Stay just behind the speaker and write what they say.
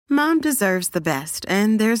Mom deserves the best,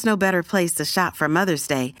 and there's no better place to shop for Mother's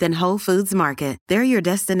Day than Whole Foods Market. They're your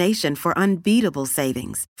destination for unbeatable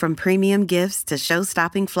savings, from premium gifts to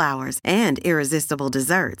show-stopping flowers and irresistible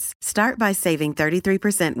desserts. Start by saving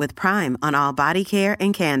 33% with Prime on all body care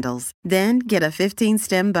and candles. Then get a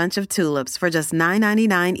 15-stem bunch of tulips for just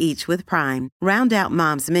 $9.99 each with Prime. Round out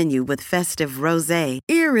Mom's menu with festive rosé,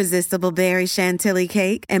 irresistible berry chantilly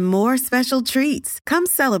cake, and more special treats. Come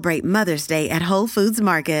celebrate Mother's Day at Whole Foods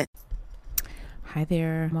Market. Hi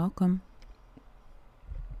there, welcome.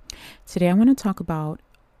 Today I want to talk about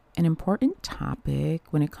an important topic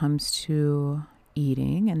when it comes to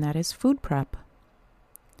eating, and that is food prep.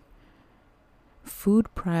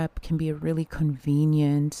 Food prep can be a really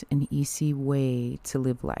convenient and easy way to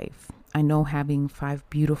live life. I know, having 5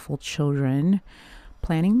 beautiful children,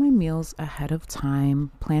 planning my meals ahead of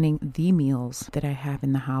time, planning the meals that I have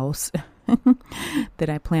in the house that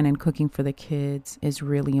I plan on cooking for the kids is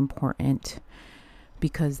really important,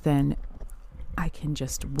 because then I can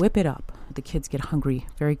just whip it up. The kids get hungry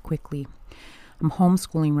very quickly. I'm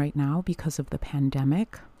homeschooling right now because of the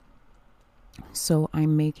pandemic. So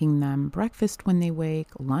I'm making them breakfast when they wake,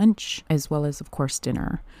 lunch, as well as, of course,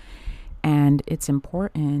 dinner. And it's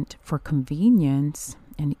important for convenience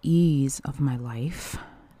and ease of my life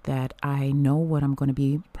that I know what I'm going to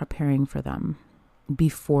be preparing for them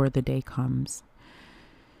before the day comes.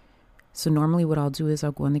 So normally what I'll do is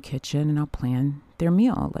I'll go in the kitchen and I'll plan their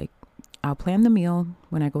meal. Like, I'll plan the meal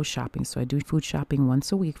when I go shopping. So I do food shopping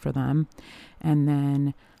once a week for them. And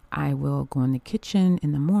then I will go in the kitchen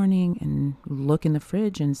in the morning and look in the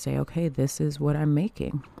fridge and say, okay, this is what I'm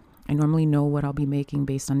making. I normally know what I'll be making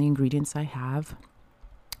based on the ingredients I have.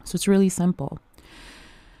 So it's really simple.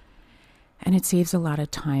 And it saves a lot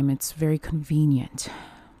of time. It's very convenient.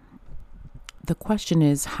 The question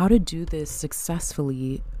is how to do this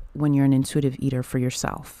successfully when you're an intuitive eater for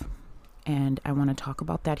yourself. And I want to talk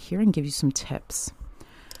about that here and give you some tips.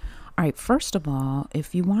 All right, first of all,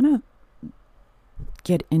 if you want to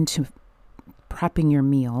get into prepping your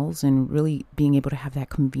meals and really being able to have that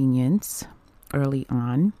convenience early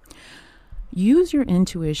on, use your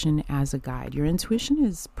intuition as a guide. Your intuition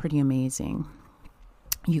is pretty amazing.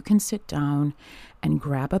 You can sit down and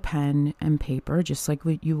grab a pen and paper, just like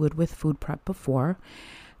you would with food prep before,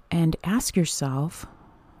 and ask yourself,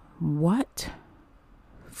 what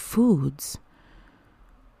foods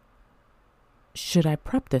should I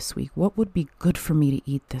prep this week? What would be good for me to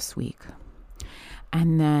eat this week?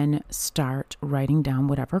 And then start writing down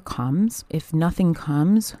whatever comes. If nothing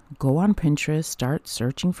comes, go on Pinterest, start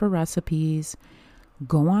searching for recipes.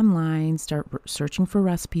 Go online, start searching for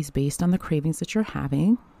recipes based on the cravings that you're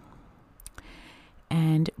having.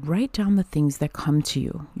 And write down the things that come to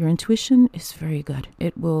you. Your intuition is very good.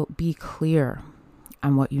 It will be clear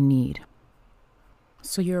on what you need.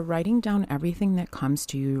 So you're writing down everything that comes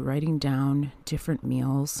to you, writing down different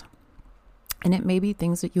meals. And it may be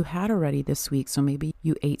things that you had already this week. So maybe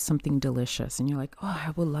you ate something delicious and you're like, oh,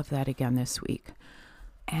 I will love that again this week.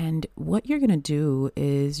 And what you're going to do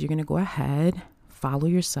is you're going to go ahead, follow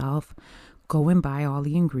yourself, go and buy all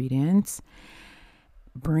the ingredients,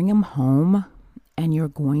 bring them home, and you're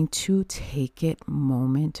going to take it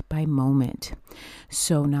moment by moment.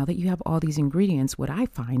 So now that you have all these ingredients, what I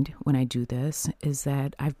find when I do this is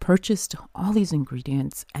that I've purchased all these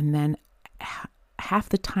ingredients, and then half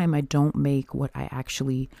the time I don't make what I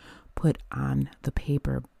actually put on the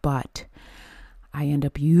paper, but I end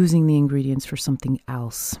up using the ingredients for something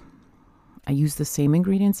else. I use the same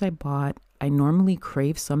ingredients I bought. I normally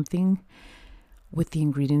crave something with the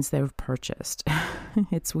ingredients that I've purchased.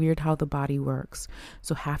 It's weird how the body works.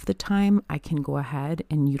 So half the time I can go ahead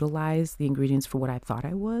and utilize the ingredients for what I thought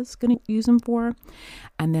I was going to use them for.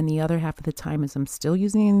 And then the other half of the time is I'm still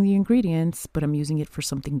using the ingredients, but I'm using it for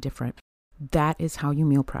something different. That is how you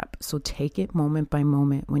meal prep. So take it moment by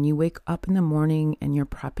moment. When you wake up in the morning and you're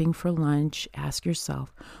prepping for lunch, ask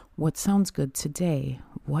yourself, what sounds good today?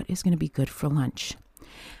 What is going to be good for lunch?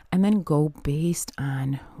 And then go based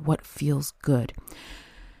on what feels good.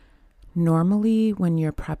 Normally, when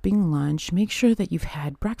you're prepping lunch, make sure that you've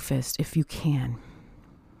had breakfast if you can.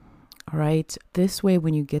 All right. This way,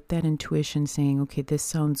 when you get that intuition saying, okay, this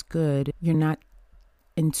sounds good, you're not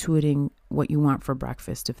intuiting what you want for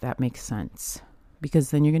breakfast, if that makes sense.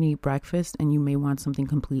 Because then you're going to eat breakfast and you may want something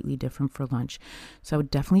completely different for lunch. So I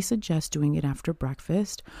would definitely suggest doing it after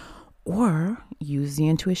breakfast. Or use the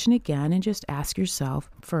intuition again and just ask yourself,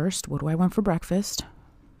 first, what do I want for breakfast?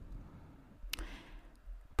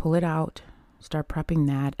 Pull it out, start prepping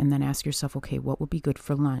that, and then ask yourself, okay, what would be good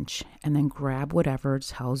for lunch? And then grab whatever it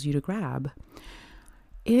tells you to grab.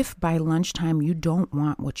 If by lunchtime you don't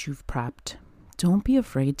want what you've prepped, don't be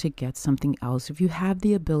afraid to get something else. If you have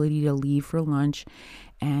the ability to leave for lunch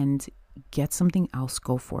and get something else,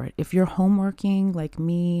 go for it. If you're home working like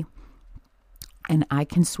me and I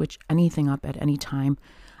can switch anything up at any time,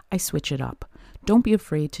 I switch it up. Don't be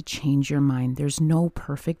afraid to change your mind. There's no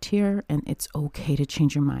perfect here, and it's okay to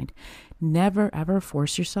change your mind. Never, ever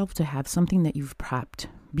force yourself to have something that you've prepped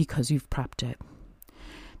because you've prepped it.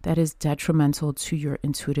 That is detrimental to your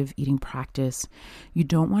intuitive eating practice. You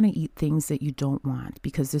don't want to eat things that you don't want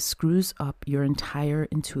because this screws up your entire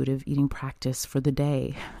intuitive eating practice for the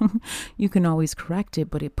day. You can always correct it,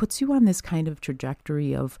 but it puts you on this kind of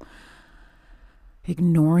trajectory of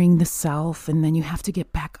ignoring the self, and then you have to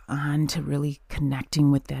get back on to really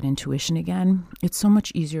connecting with that intuition again. It's so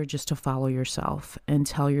much easier just to follow yourself and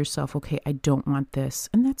tell yourself, okay, I don't want this,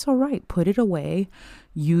 and that's all right. Put it away.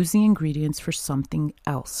 Use the ingredients for something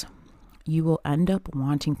else. You will end up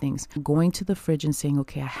wanting things. Going to the fridge and saying,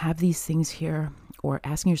 okay, I have these things here, or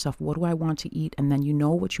asking yourself, what do I want to eat? And then you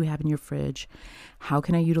know what you have in your fridge. How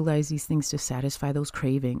can I utilize these things to satisfy those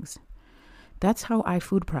cravings? That's how I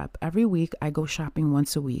food prep. Every week I go shopping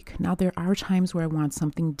once a week. Now there are times where I want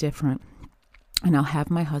something different, and I'll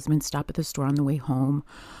have my husband stop at the store on the way home,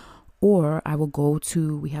 or I will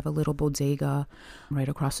we have a little bodega right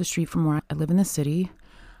across the street from where I live in the city.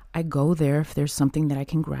 I go there if there's something that I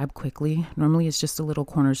can grab quickly. Normally it's just a little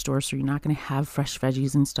corner store, so you're not going to have fresh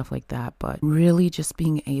veggies and stuff like that, but really just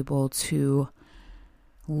being able to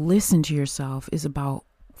listen to yourself is about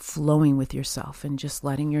flowing with yourself and just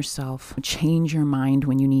letting yourself change your mind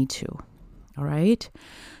when you need to. All right.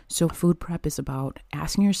 So food prep is about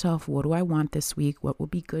asking yourself, what do I want this week? What would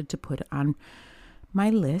be good to put on my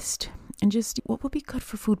list? And just what would be good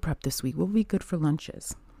for food prep this week? What would be good for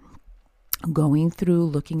lunches? Going through,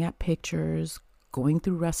 looking at pictures, going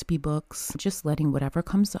through recipe books, just letting whatever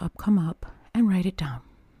comes up, come up and write it down.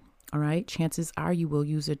 All right. Chances are you will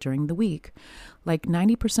use it during the week. Like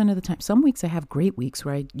 90% of the time. Some weeks I have great weeks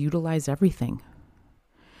where I utilize everything.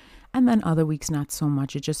 And then other weeks, not so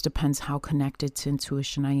much. It just depends how connected to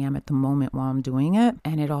intuition I am at the moment while I'm doing it.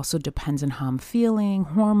 And it also depends on how I'm feeling,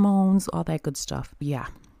 hormones, all that good stuff. Yeah.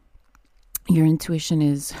 Your intuition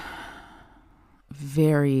is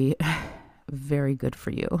very, very good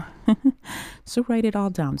for you. So write it all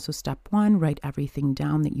down. So step 1, write everything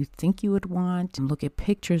down that you think you would want, and look at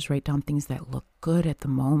pictures, write down things that look good at the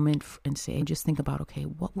moment, and just think about, okay,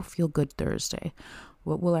 what will feel good Thursday?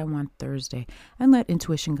 What will I want Thursday? And let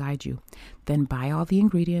intuition guide you. Then buy all the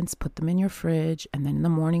ingredients, put them in your fridge, and then in the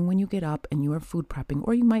morning when you get up and you are food prepping,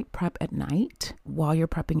 or you might prep at night. While you're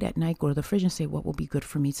prepping at night, go to the fridge and say, what will be good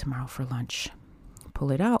for me tomorrow for lunch?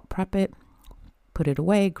 Pull it out, prep it, put it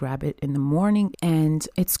away, grab it in the morning. And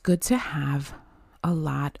it's good to have a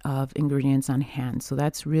lot of ingredients on hand. So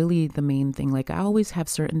that's really the main thing. Like I always have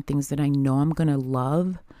certain things that I know I'm going to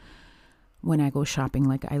love when I go shopping.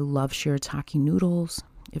 Like I love shirataki noodles.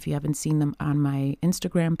 If you haven't seen them on my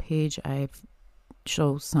Instagram page, I've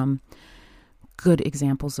shown some good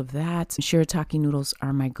examples of that. Shirataki noodles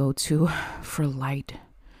are my go-to for light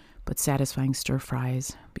but satisfying stir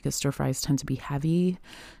fries, because stir fries tend to be heavy.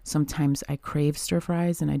 Sometimes I crave stir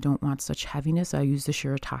fries and I don't want such heaviness. I use the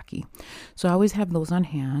shirataki. So I always have those on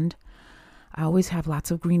hand. I always have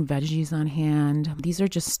lots of green veggies on hand. These are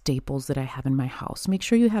just staples that I have in my house. Make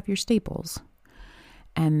sure you have your staples.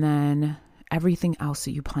 And then everything else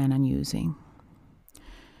that you plan on using.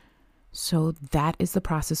 So that is the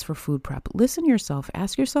process for food prep. Listen to yourself.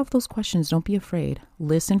 Ask yourself those questions. Don't be afraid.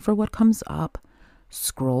 Listen for what comes up.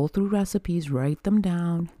 Scroll through recipes, write them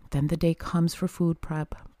down. Then the day comes for food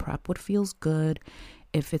prep. Prep what feels good.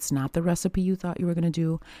 If it's not the recipe you thought you were going to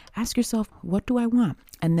do, ask yourself, what do I want?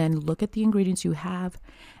 And then look at the ingredients you have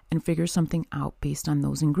and figure something out based on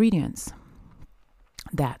those ingredients.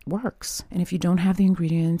 That works. And if you don't have the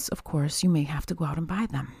ingredients, of course, you may have to go out and buy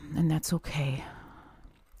them. And that's okay.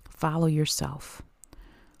 Follow yourself.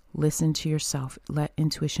 Listen to yourself. Let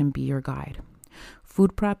intuition be your guide.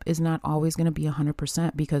 Food prep is not always going to be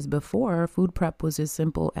 100%, because before, food prep was as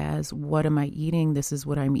simple as, what am I eating? This is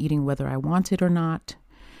what I'm eating, whether I want it or not.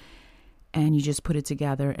 And you just put it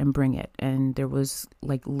together and bring it. And there was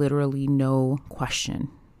like literally no question.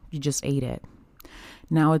 You just ate it.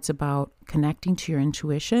 Now it's about connecting to your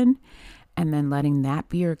intuition and then letting that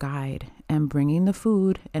be your guide and bringing the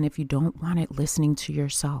food. And if you don't want it, listening to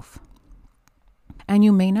yourself. And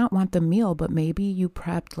you may not want the meal, but maybe you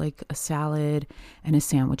prepped like a salad and a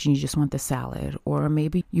sandwich and you just want the salad. Or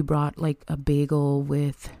maybe you brought like a bagel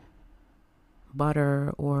with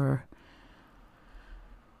butter or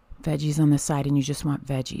veggies on the side and you just want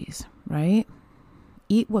veggies, right?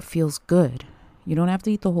 Eat what feels good. You don't have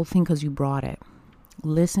to eat the whole thing because you brought it.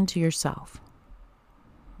 Listen to yourself.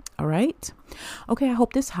 All right. Okay, I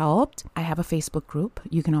hope this helped. I have a Facebook group.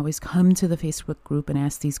 You can always come to the Facebook group and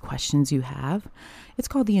ask these questions you have. It's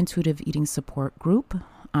called the Intuitive Eating Support Group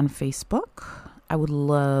on Facebook. I would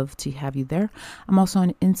love to have you there. I'm also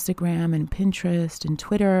on Instagram and Pinterest and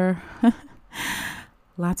Twitter.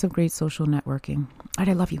 Lots of great social networking. All right,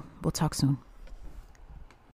 I love you. We'll talk soon.